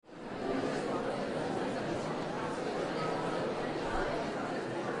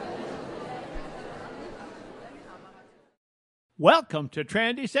Welcome to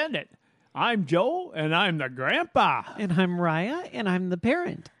Transcendent. I'm Joe, and I'm the grandpa. And I'm Raya, and I'm the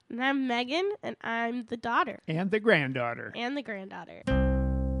parent. And I'm Megan, and I'm the daughter. And the granddaughter. And the granddaughter.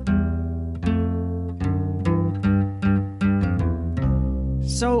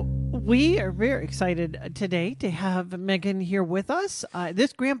 So we are very excited today to have Megan here with us.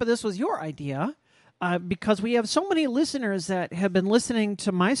 This was your idea. Because we have so many listeners that have been listening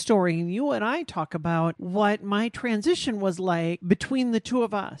to my story, and you and I talk about what my transition was like between the two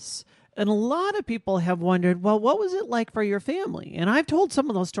of us. And a lot of people have wondered, well, what was it like for your family? And I've told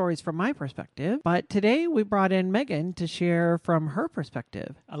some of those stories from my perspective, but today we brought in Megan to share from her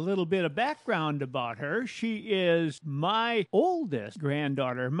perspective. A little bit of background about her. She is my oldest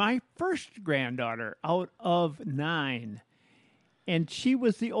granddaughter, my first granddaughter out of 9. And she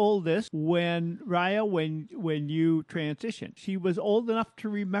was the oldest when, Raya, when you transitioned. She was old enough to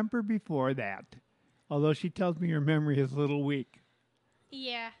remember before that, although she tells me her memory is a little weak.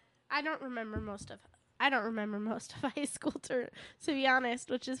 Yeah, I don't remember most of high school, to be honest,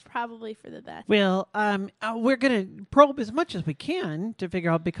 which is probably for the best. Well, we're going to probe as much as we can to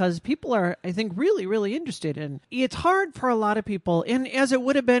figure out, because people are, I think, really, really interested in. It's hard for a lot of people, and as it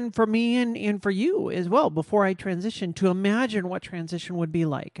would have been for me and for you as well before I transitioned, to imagine what transition would be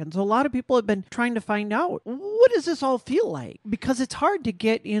like. And so a lot of people have been trying to find out, what does this all feel like? Because it's hard to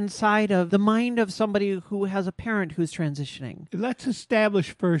get inside of the mind of somebody who has a parent who's transitioning. Let's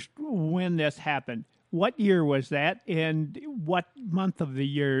establish first when this happened. What year was that, and what month of the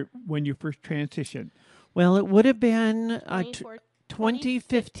year when you first transitioned? Well, it would have been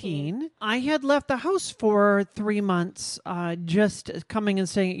 2015. I had left the house for 3 months, just coming and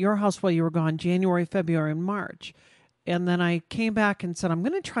staying at your house while you were gone, January, February, and March. And then I came back and said, I'm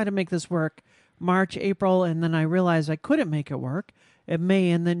going to try to make this work March, April, and then I realized I couldn't make it work in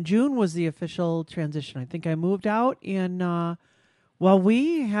May. And then June was the official transition. I think I moved out in... Well,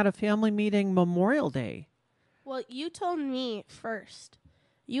 we had a family meeting Memorial Day. Well, you told me first.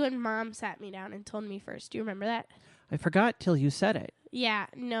 You and Mom sat me down and told me first. Do you remember that? I forgot till you said it. Yeah,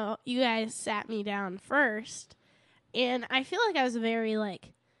 no, you guys sat me down first. And I feel like I was very,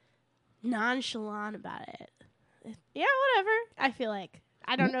 nonchalant about it. Yeah, whatever. I feel like.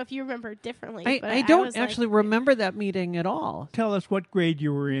 I don't know if you remember it differently. I don't actually remember that meeting at all. Tell us what grade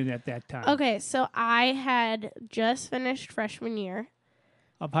you were in at that time. Okay, so I had just finished freshman year.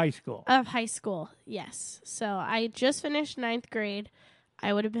 Of high school. Of high school, yes. So I just finished 9th grade.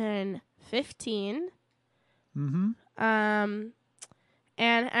 I would have been 15. Mm-hmm. And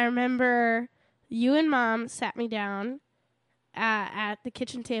I remember you and Mom sat me down at the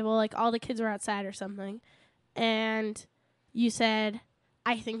kitchen table, like all the kids were outside or something. And you said,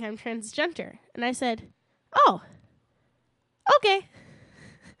 I think I'm transgender. And I said, oh, okay.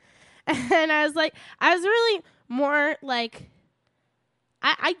 And I was really more like,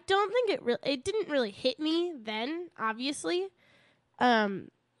 I don't think it didn't really hit me then, obviously. So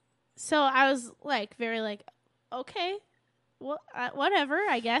I was very okay, well, whatever,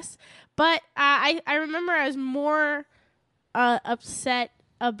 I guess. But I remember I was more upset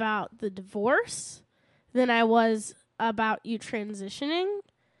about the divorce than I was about you transitioning.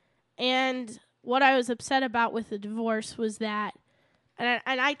 And what I was upset about with the divorce was that, and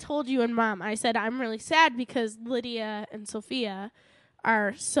I told you and Mom, I said, I'm really sad because Lydia and Sophia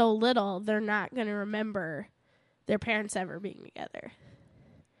are so little, they're not going to remember their parents ever being together.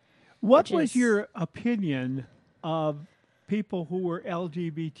 What was your opinion of people who were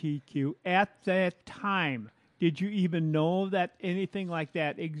LGBTQ at that time? Did you even know that anything like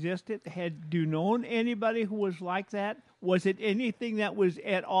that existed? Had you known anybody who was like that? Was it anything that was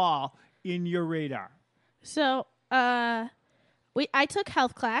at all in your radar? So, I took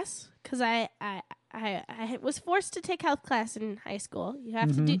health class because I was forced to take health class in high school. You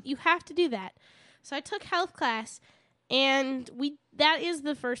have to do that. So I took health class, and that is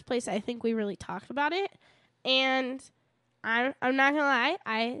the first place I think we really talked about it. And I'm not gonna lie,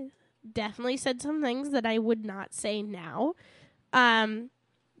 I definitely said some things that I would not say now. I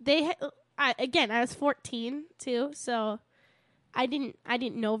was 14 too, so I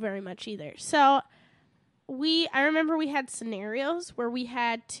didn't know very much either. So I remember we had scenarios where we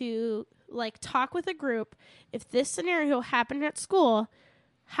had to talk with a group. If this scenario happened at school,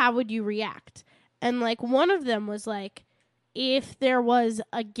 how would you react? And one of them was if there was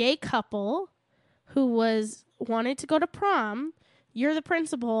a gay couple who wanted to go to prom, you're the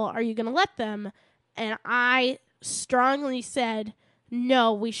principal, are you going to let them? And I strongly said,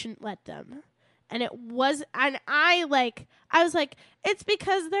 no, we shouldn't let them. And I was like, it's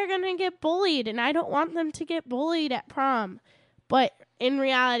because they're going to get bullied, and I don't want them to get bullied at prom. But in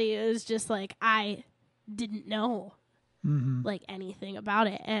reality, it was just I didn't know. like anything about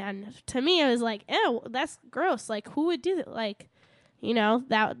it. And to me, it was like, ew, that's gross. Like, who would do that? Like, you know,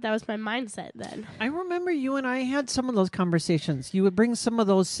 that was my mindset then. I remember you and I had some of those conversations. You would bring some of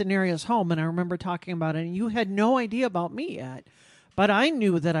those scenarios home, and I remember talking about it, and you had no idea about me yet. But I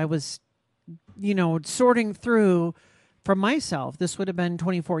knew that I was, you know, sorting through for myself. This would have been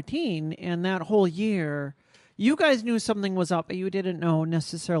 2014, and that whole year, you guys knew something was up, but you didn't know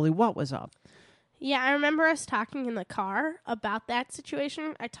necessarily what was up. Yeah, I remember us talking in the car about that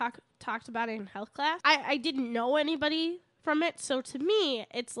situation. I talked about it in health class. I didn't know anybody from it, so to me,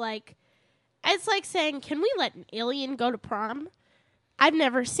 it's like saying, can we let an alien go to prom? I've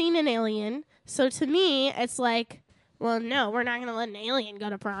never seen an alien, so to me, it's like, well, no, we're not going to let an alien go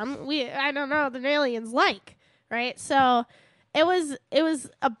to prom. I don't know what an alien's like, right? So it was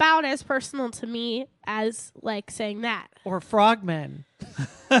about as personal to me as like saying that. Or frogmen.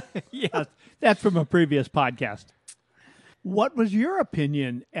 Yes, that's from a previous podcast. What was your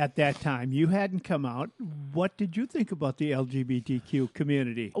opinion at that time? You hadn't come out. What did you think about the LGBTQ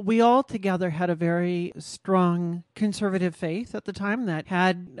community? We all together had a very strong conservative faith at the time that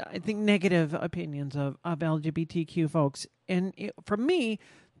had, I think, negative opinions of LGBTQ folks. And for me,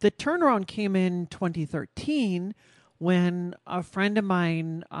 the turnaround came in 2013 when a friend of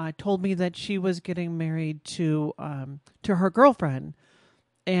mine told me that she was getting married to her girlfriend.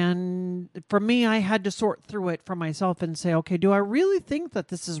 And for me, I had to sort through it for myself and say, okay, do I really think that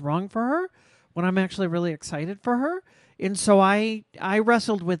this is wrong for her when I'm actually really excited for her? And so I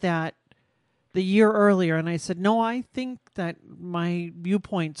wrestled with that the year earlier, and I said, no, I think that my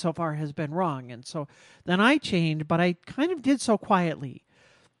viewpoint so far has been wrong. And so then I changed, but I kind of did so quietly.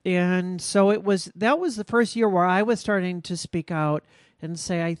 And so that was the first year where I was starting to speak out and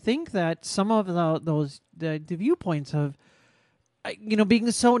say, I think that some of the viewpoints of, you know,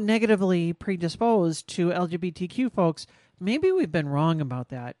 being so negatively predisposed to LGBTQ folks, maybe we've been wrong about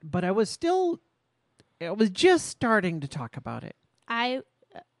that. But I was just starting to talk about it. I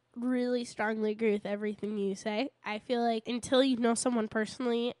really strongly agree with everything you say. I feel like until you know someone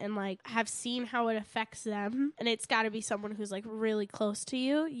personally and like have seen how it affects them, and it's got to be someone who's like really close to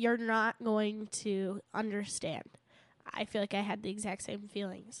you, you're not going to understand. I feel like I had the exact same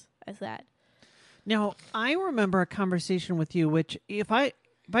feelings as that. Now, I remember a conversation with you, which if I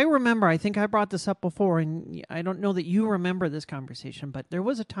remember, I think I brought this up before, and I don't know that you remember this conversation, but there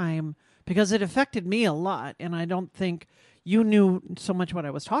was a time, because it affected me a lot, and I don't think you knew so much what I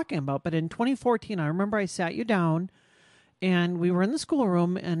was talking about, but in 2014, I remember I sat you down, and we were in the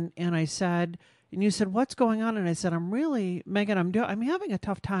schoolroom, and I said, and you said, what's going on? And I said, Megan, I'm having a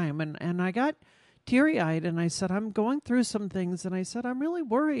tough time, and I got teary-eyed, and I said, I'm going through some things, and I said, I'm really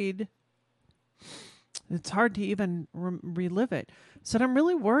worried. It's hard to even relive it. So I'm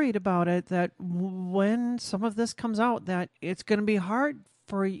really worried about it, that when some of this comes out, that it's going to be hard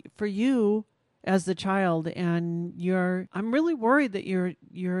for you as the child, and I'm really worried that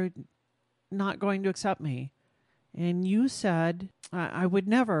you're not going to accept me. And you said I would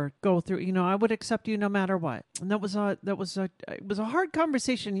never go through. You know, I would accept you no matter what. And it was a hard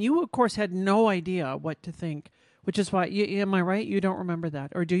conversation. You of course had no idea what to think, which is why. Am I right? You don't remember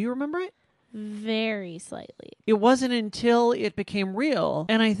that, or do you remember it? Very slightly. It wasn't until it became real.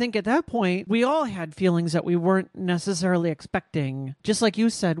 And I think at that point, we all had feelings that we weren't necessarily expecting. Just like you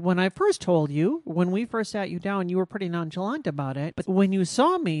said, when I first told you, when we first sat you down, you were pretty nonchalant about it. But when you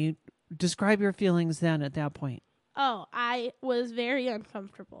saw me, describe your feelings then at that point. Oh, I was very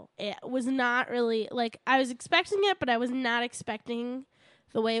uncomfortable. It was not really, like, I was expecting it, but I was not expecting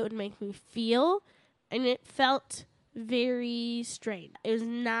the way it would make me feel. And it felt very strange. It was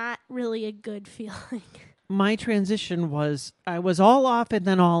not really a good feeling. My transition was, I was all off and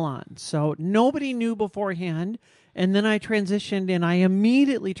then all on. So nobody knew beforehand. And then I transitioned, and I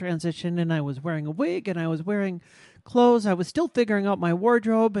immediately transitioned, and I was wearing a wig, and I was wearing clothes. I was still figuring out my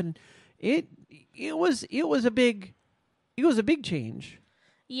wardrobe, and it was a big change.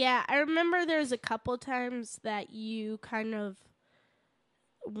 Yeah, I remember there was a couple times that you kind of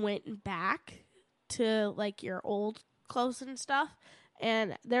went back to like your old clothes and stuff,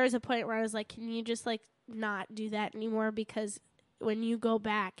 and there was a point where I was like, can you just like not do that anymore, because when you go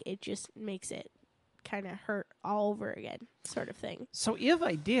back it just makes it kind of hurt all over again, sort of thing. So if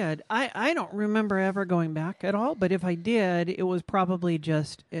I did, I don't remember ever going back at all, but if I did, it was probably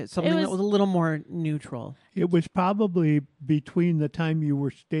just something that was a little more neutral. It was probably between the time you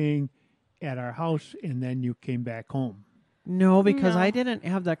were staying at our house and then you came back home. No, because I didn't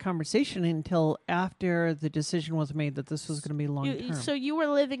have that conversation until after the decision was made that this was going to be long term. So you were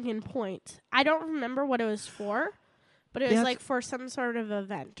living in Point. I don't remember what it was for, But it was That's- like for some sort of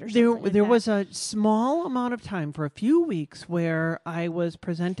event or There, something. like there that. was a small amount of time for a few weeks where I was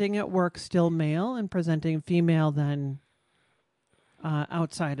presenting at work still male and presenting female then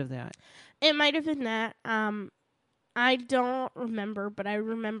outside of that. It might have been that. I don't remember, but I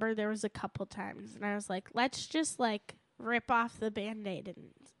remember there was a couple times, and I was like, let's just like rip off the Band-Aid and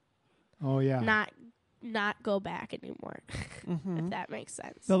Oh, yeah. not go back anymore. Mm-hmm. If that makes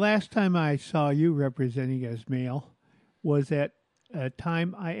sense. The last time I saw you representing as male was at a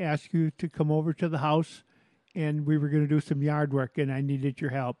time I asked you to come over to the house, and we were going to do some yard work, and I needed your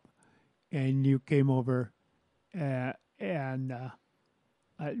help. And you came over and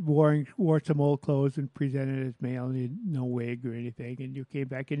wore some old clothes and presented as male, and you had no wig or anything. And you came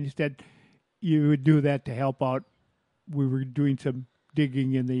back, and you said you would do that to help out. We were doing some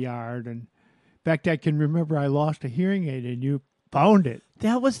digging in the yard, and in fact, I can remember I lost a hearing aid, and you found it.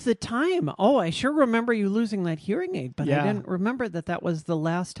 That was the time. Oh, I sure remember you losing that hearing aid, but Yeah. I didn't remember that was the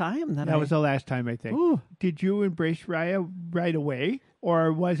last time that That was the last time, I think. Ooh. Did you embrace Raya right away,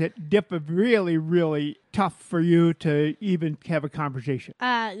 or was it really, really tough for you to even have a conversation?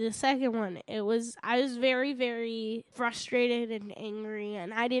 The second one, I was very, very frustrated and angry,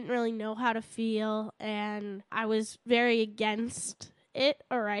 and I didn't really know how to feel, and I was very against it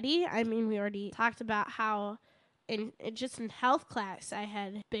already. I mean, we already talked about how in health class, I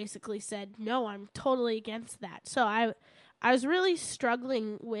had basically said, no, I'm totally against that. So I was really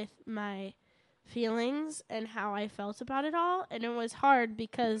struggling with my feelings and how I felt about it all, and it was hard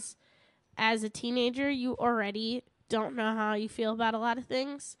because as a teenager, you already don't know how you feel about a lot of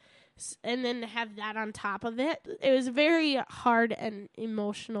things, and then to have that on top of it, it was a very hard and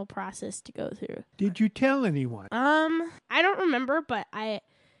emotional process to go through. Did you tell anyone? I don't remember, but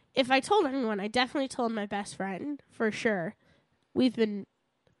if I told anyone, I definitely told my best friend for sure. We've been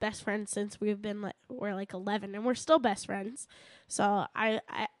best friends since we're like 11, and we're still best friends. So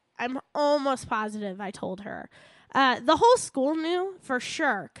I'm almost positive I told her. The whole school knew for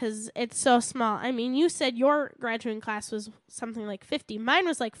sure because it's so small. I mean, you said your graduating class was something like 50. Mine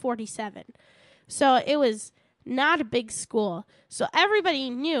was like 47. So it was not a big school. So everybody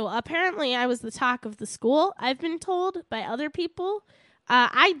knew. Apparently, I was the talk of the school, I've been told by other people.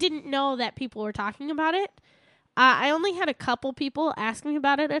 I didn't know that people were talking about it. I only had a couple people ask me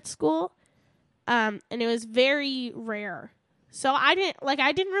about it at school, and it was very rare. So I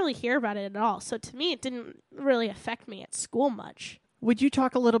didn't really hear about it at all. So to me, it didn't really affect me at school much. Would you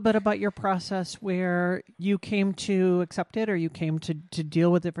talk a little bit about your process where you came to accept it or you came to deal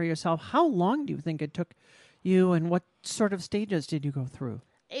with it for yourself? How long do you think it took you, and what sort of stages did you go through?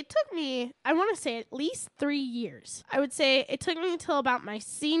 It took me, I want to say, at least 3 years. I would say it took me until about my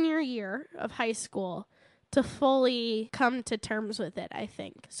senior year of high school to fully come to terms with it, I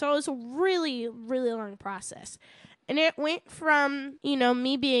think. So it was a really, really long process. And it went from,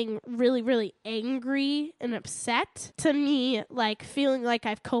 me being really, really angry and upset to me, like, feeling like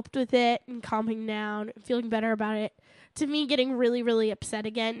I've coped with it and calming down and feeling better about it, to me getting really, really upset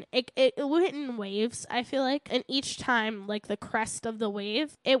again. It went in waves, I feel like. And each time, like, the crest of the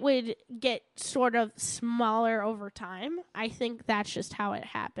wave, it would get sort of smaller over time. I think that's just how it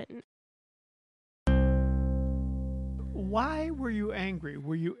happened. Why were you angry?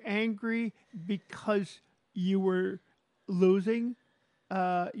 Were you angry because you were losing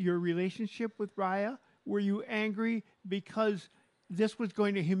your relationship with Raya? Were you angry because this was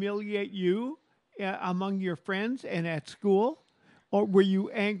going to humiliate you among your friends and at school? Or were you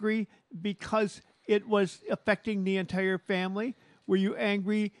angry because it was affecting the entire family? Were you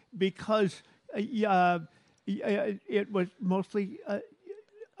angry because it was mostly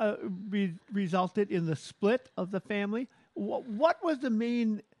resulted in the split of the family? What was the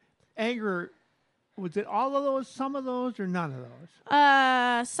main anger? Was it all of those, some of those, or none of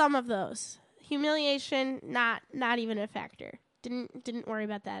those? Some of those. Humiliation, not even a factor. Didn't worry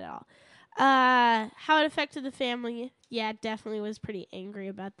about that at all. How it affected the family, yeah, definitely was pretty angry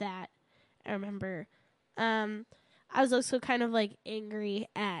about that. I remember. I was also kind of like angry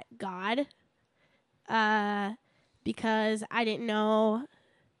at God, because I didn't know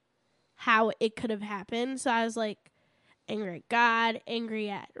how it could have happened. So I was like angry at God, angry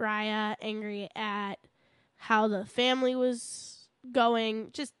at Raya, angry at how the family was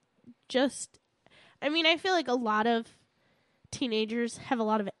going. Just, I mean, I feel like a lot of teenagers have a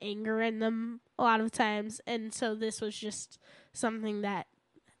lot of anger in them a lot of times, and so this was just something that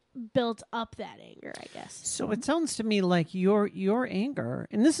built up that anger, I guess. So it sounds to me like your anger,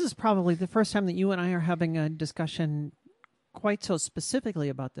 and this is probably the first time that you and I are having a discussion quite so specifically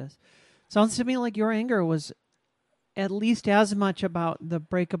about this. Sounds to me like your anger was at least as much about the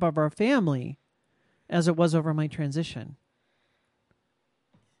breakup of our family as it was over my transition.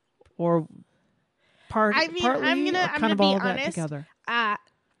 Or partly, I'm or gonna kind of be all of that honest. together.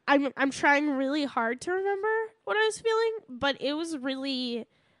 I'm trying really hard to remember what I was feeling, but it was really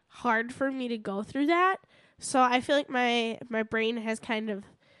hard for me to go through that. So I feel like my brain has kind of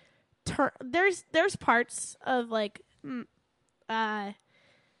there's parts of like high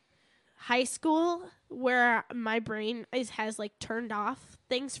school where my brain has like turned off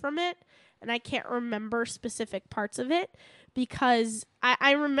things from it, and I can't remember specific parts of it because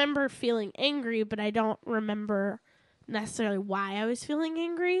I remember feeling angry, but I don't remember necessarily why I was feeling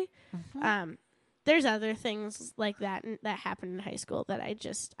angry. There's other things like that that happened in high school that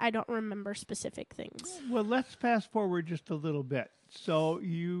I don't remember specific things. Well, let's fast forward just a little bit. So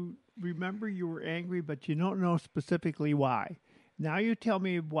you remember you were angry, but you don't know specifically why. Now you tell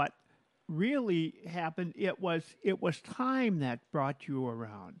me what really happened. It was time that brought you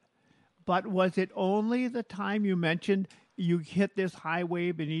around. But was it only the time you mentioned you hit this high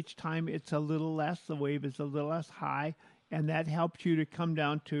wave and each time it's a little less, the wave is a little less high, and that helps you to come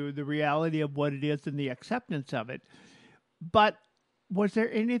down to the reality of what it is and the acceptance of it? But was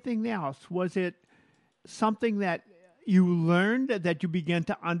there anything else? Was it something that you learned that you began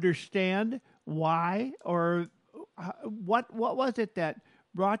to understand why? Or what was it that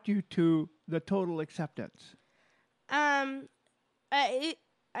brought you to the total acceptance?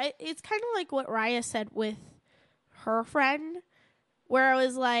 It's kind of like what Raya said with her friend, where it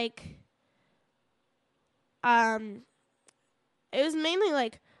was like, it was mainly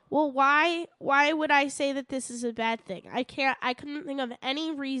like, well, why would I say that this is a bad thing? I couldn't think of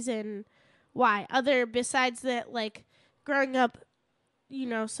any reason why other besides that, like growing up,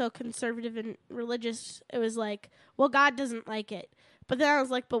 so conservative and religious, it was like, well, God doesn't like it. But then I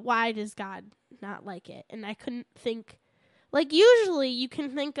was like, but why does God not like it? And I couldn't think, like, usually you can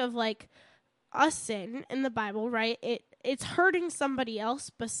think of like a sin in the Bible, right? It's hurting somebody else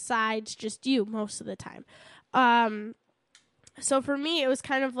besides just you most of the time. So for me, it was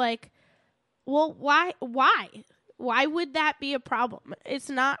kind of like, well, why would that be a problem? It's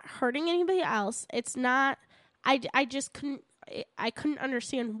not hurting anybody else. It's not, I just couldn't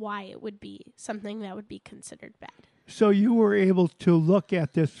understand why it would be something that would be considered bad. So you were able to look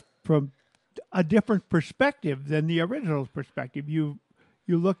at this from a different perspective than the original perspective. You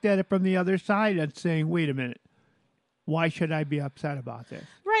looked at it from the other side and saying, wait a minute, why should I be upset about this?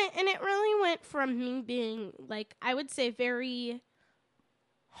 Right, and it really went from me being, like, I would say very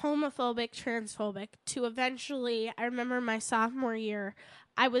homophobic, transphobic, to eventually, I remember my sophomore year,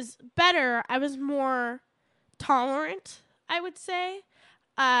 I was better. I was more tolerant, I would say.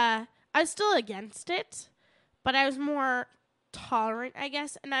 I was still against it, but I was more tolerant, I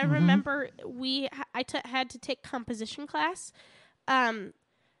guess. And I remember I had to take composition class, and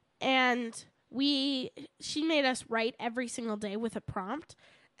she made us write every single day with a prompt.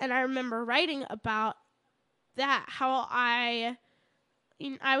 And I remember writing about that, how I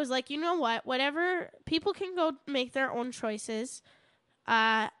was like, you know what, whatever, people can go make their own choices.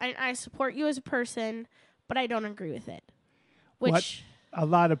 I support you as a person, but I don't agree with it. Which what a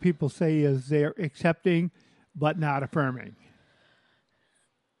lot of people say is they're accepting but not affirming.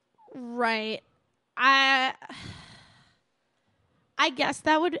 Right. I guess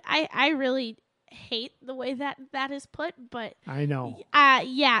that would, I really hate the way that is put, but I know.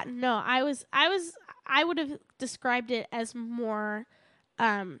 Yeah, no, I would have described it as more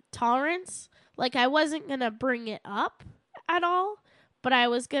tolerance. Like, I wasn't going to bring it up at all, but I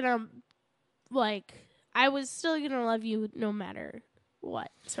was going to, like, I was still going to love you no matter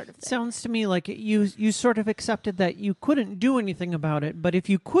what, sort of thing. Sounds to me like you sort of accepted that you couldn't do anything about it, but if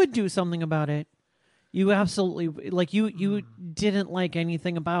you could do something about it, you absolutely, like, you didn't like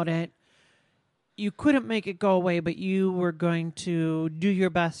anything about it. You couldn't make it go away, but you were going to do your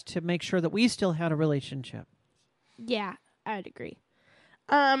best to make sure that we still had a relationship. Yeah, I would agree.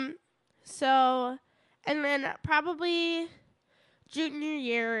 So, and then probably junior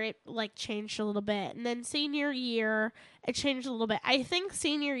year, it, like, changed a little bit. And then senior year, it changed a little bit. I think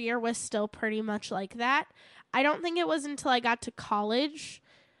senior year was still pretty much like that. I don't think it was until I got to college,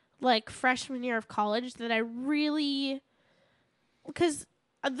 like freshman year of college, that I really, because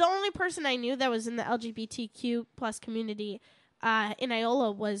the only person I knew that was in the LGBTQ plus community in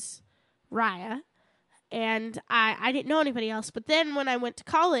Iola was Raya, and I didn't know anybody else. But then when I went to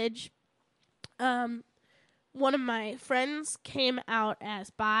college, one of my friends came out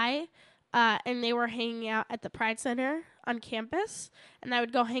as bi, and they were hanging out at the Pride Center on campus, and I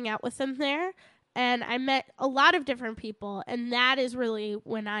would go hang out with them there. and I met a lot of different people, and that is really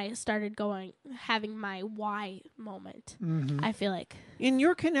when I started having my why moment. I feel like. In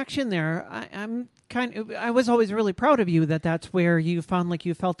your connection there, I was always really proud of you that's where you found like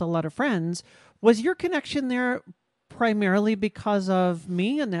you felt a lot of friends. Was your connection there primarily because of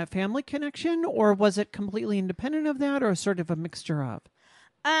me and that family connection, or was it completely independent of that, or sort of a mixture of?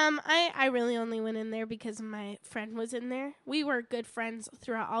 I really only went in there because my friend was in there. We were good friends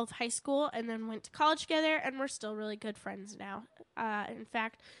throughout all of high school and then went to college together, and we're still really good friends now. In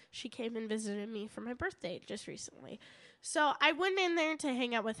fact, she came and visited me for my birthday just recently. So I went in there to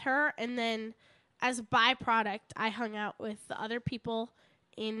hang out with her, and then as a byproduct, I hung out with the other people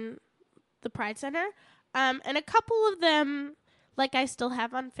in the Pride Center. And a couple of them, like, I still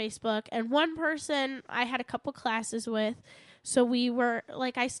have on Facebook, and one person I had a couple classes with. So we were,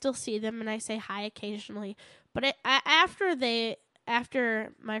 like, I still see them and I say hi occasionally. But after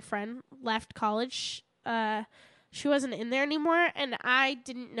my friend left college, she wasn't in there anymore, and I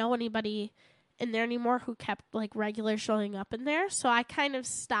didn't know anybody in there anymore who kept, like, regular showing up in there. So I kind of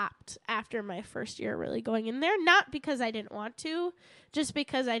stopped after my first year really going in there. Not because I didn't want to, just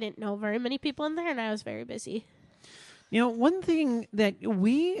because I didn't know very many people in there and I was very busy. You know, one thing that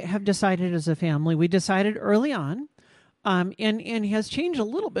we have decided as a family, we decided early on, and has changed a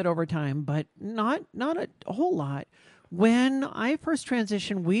little bit over time, but not a whole lot. When I first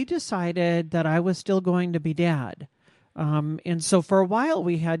transitioned, we decided that I was still going to be dad. And so for a while,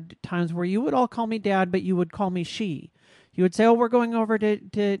 we had times where you would all call me dad, but you would call me she. You would say, oh, we're going over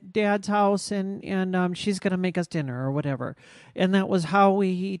to dad's house and she's going to make us dinner or whatever. And that was how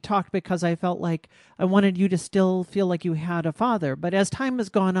we talked, because I felt like I wanted you to still feel like you had a father. But as time has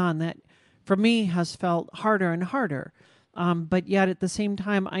gone on, that for me has felt harder and harder. But yet at the same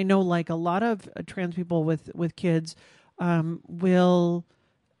time, I know like a lot of trans people with kids will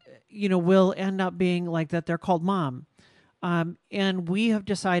end up being like that. They're called mom. And we have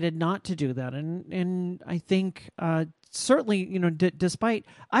decided not to do that. And I think certainly, despite,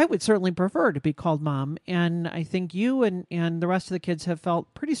 I would certainly prefer to be called mom. And I think you and the rest of the kids have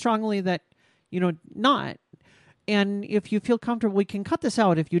felt pretty strongly that, not. And if you feel comfortable, we can cut this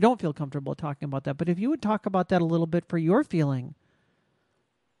out if you don't feel comfortable talking about that. But if you would talk about that a little bit for your feeling.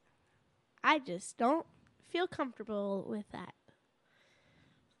 I just don't feel comfortable with that.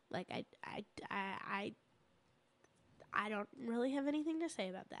 Like, I don't really have anything to say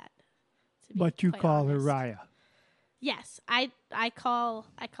about that. But you call her Raya. Yes, I call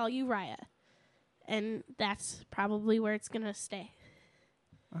you Raya, and that's probably where it's gonna stay.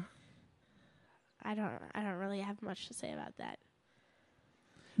 I don't really have much to say about that.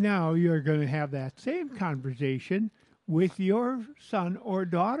 Now you're going to have that same conversation with your son or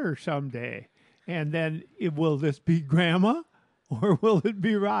daughter someday, and then will this be Grandma or will it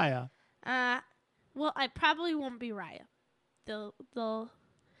be Raya? Well, I probably won't be Raya. They'll,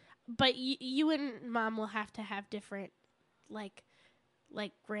 but you and Mom will have to have different, like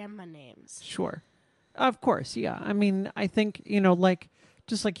grandma names. Sure, of course, yeah. I mean, I think like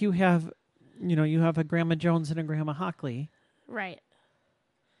just like you have, you have a Grandma Jones and a Grandma Hockley, right?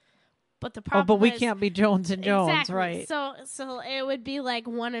 But the problem, but we can't be Jones and Jones, exactly. right? So it would be like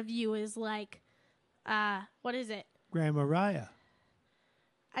one of you is like, what is it? Grandma Raya.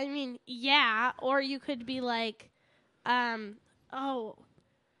 I mean, yeah, or you could be like, that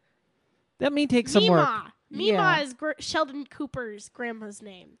may take some Mima. work. Mima Yeah. is Sheldon Cooper's grandma's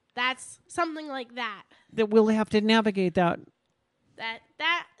name. That's something like that. That we'll have to navigate that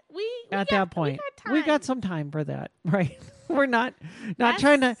We at got, that point. we got some time for that, right? We're not That's-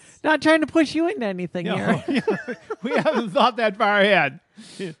 trying to push you into anything here. We haven't thought that far ahead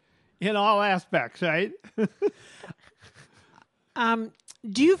in all aspects, right?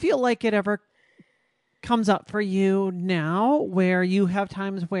 Do you feel like it ever comes up for you now where you have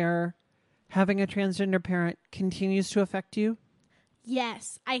times where having a transgender parent continues to affect you?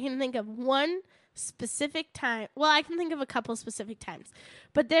 Yes, I can think of one specific time. Well, I can think of a couple specific times.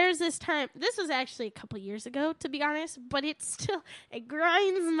 But there's this time. This was actually a couple years ago, to be honest. But it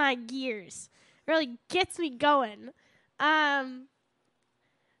grinds my gears. It really gets me going.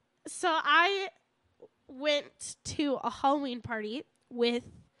 So I went to a Halloween party with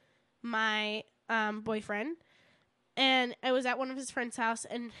my boyfriend, and I was at one of his friend's house,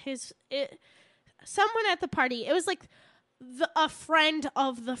 and someone at the party, it was like a friend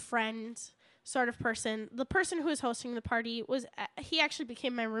of the friend sort of person. The person who was hosting the party he actually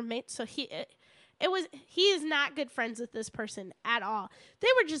became my roommate, so he is not good friends with this person at all. They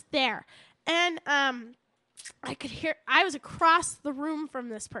were just there, and I could hear. I was across the room from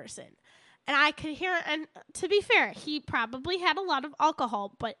this person, and I could hear. And to be fair, he probably had a lot of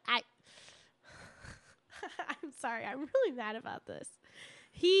alcohol, but I'm sorry. I'm really mad about this.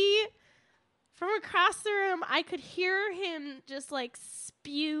 He, from across the room, I could hear him just like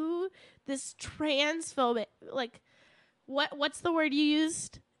spew this transphobic, like, what's the word you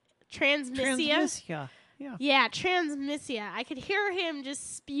used? Transmissia? Transmissia. Yeah. Yeah, transmissia. I could hear him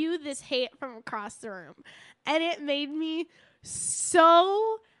just spew this hate from across the room. And it made me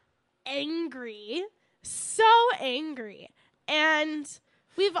so angry. So angry. And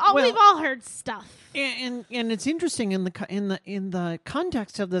we've all heard stuff. And it's interesting in the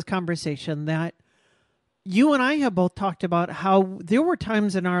context of this conversation that you and I have both talked about how there were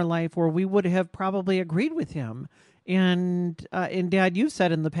times in our life where we would have probably agreed with him. And Dad, you've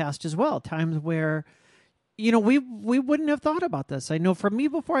said in the past as well, times where, you know, we wouldn't have thought about this. I know for me,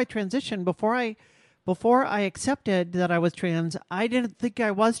 before I transitioned, before I accepted that I was trans, I didn't think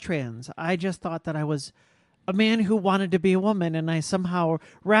I was trans. I just thought that I was a man who wanted to be a woman, and I somehow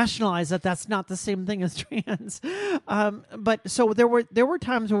rationalized that that's not the same thing as trans. But so there were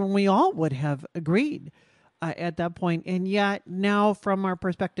times when we all would have agreed at that point, and yet now, from our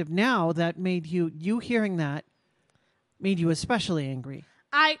perspective now, that made you hearing that made you especially angry.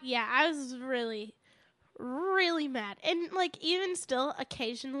 I was really, really mad. And like even still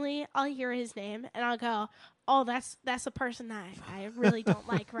occasionally I'll hear his name and I'll go, oh, that's a person that I really don't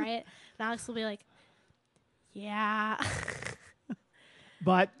like, right? And Alex will be like, yeah.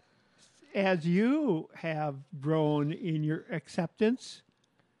 But as you have grown in your acceptance,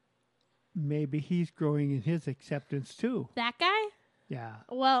 maybe he's growing in his acceptance too. That guy? Yeah.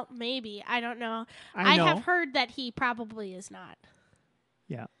 Well, maybe. I don't know. I know. have heard that he probably is not.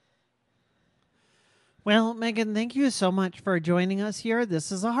 Yeah. Well, Megan, thank you so much for joining us here.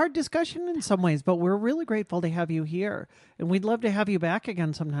 This is a hard discussion in some ways, but we're really grateful to have you here. And we'd love to have you back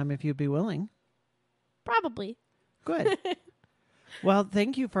again sometime if you'd be willing. Probably. Good. Well,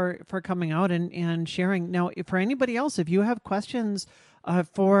 thank you for coming out and sharing. Now, for anybody else, if you have questions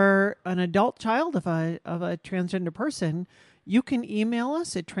for an adult child of a transgender person, you can email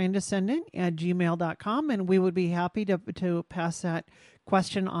us at traindescendant@gmail.com, and we would be happy to pass that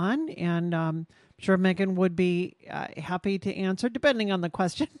question on. And I'm sure Megan would be happy to answer, depending on the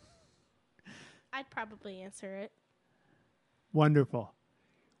question. I'd probably answer it. Wonderful.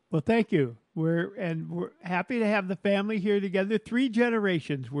 Well, thank you. We're happy to have the family here together. 3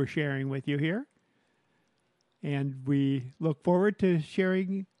 generations we're sharing with you here. And we look forward to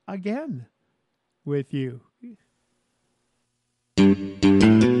sharing again with you.